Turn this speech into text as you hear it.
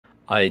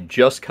I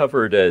just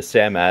covered a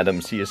Sam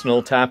Adams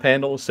seasonal tap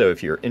handle, so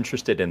if you're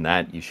interested in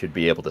that, you should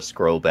be able to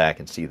scroll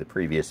back and see the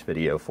previous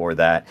video for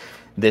that.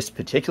 This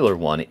particular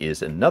one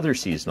is another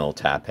seasonal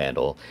tap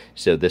handle,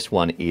 so this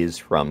one is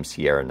from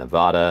Sierra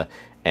Nevada,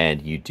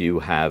 and you do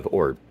have,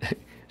 or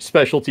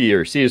specialty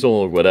or seasonal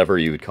or whatever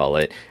you would call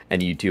it,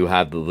 and you do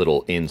have the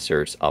little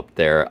inserts up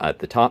there at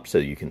the top so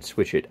you can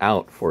switch it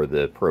out for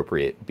the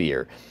appropriate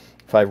beer.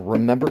 If I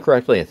remember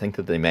correctly, I think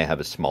that they may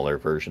have a smaller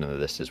version of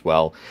this as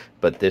well,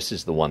 but this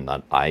is the one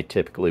that I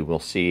typically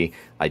will see.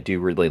 I do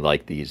really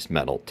like these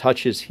metal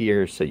touches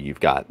here, so you've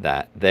got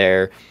that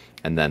there,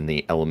 and then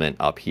the element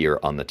up here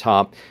on the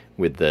top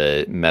with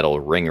the metal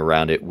ring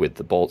around it with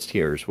the bolts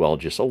here as well.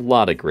 Just a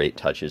lot of great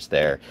touches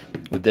there.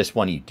 With this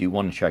one, you do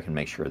want to check and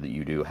make sure that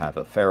you do have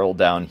a ferrule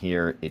down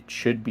here. It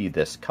should be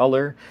this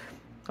color.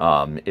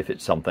 If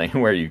it's something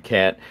where you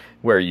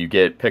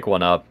pick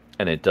one up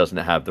and it doesn't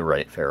have the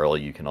right ferrule,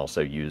 you can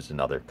also use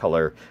another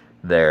color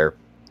there.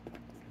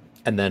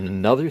 And then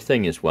another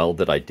thing as well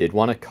that I did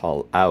want to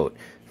call out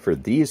for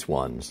these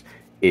ones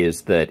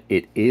is that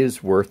it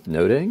is worth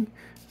noting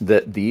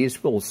that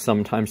these will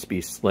sometimes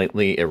be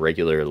slightly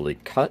irregularly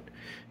cut.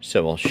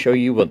 So I'll show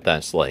you what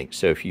that's like.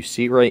 So if you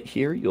see right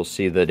here, you'll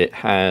see that it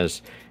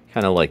has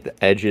kind of like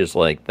the edges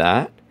like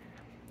that.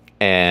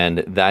 And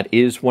that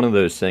is one of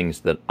those things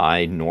that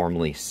I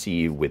normally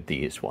see with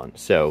these ones.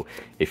 So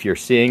if you're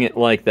seeing it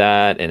like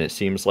that and it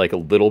seems like a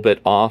little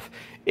bit off,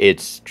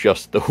 it's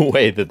just the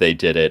way that they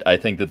did it. I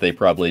think that they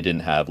probably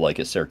didn't have like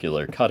a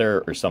circular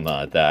cutter or something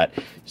like that.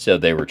 So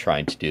they were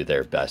trying to do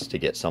their best to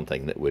get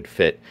something that would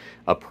fit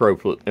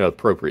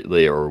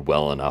appropriately or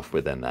well enough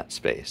within that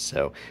space.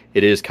 So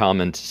it is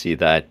common to see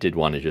that. Did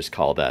want to just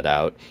call that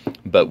out.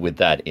 But with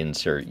that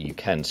insert, you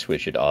can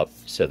switch it up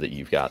so that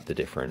you've got the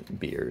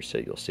different beers. So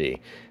you'll see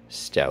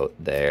stout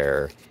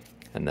there,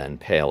 and then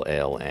pale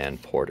ale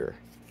and porter.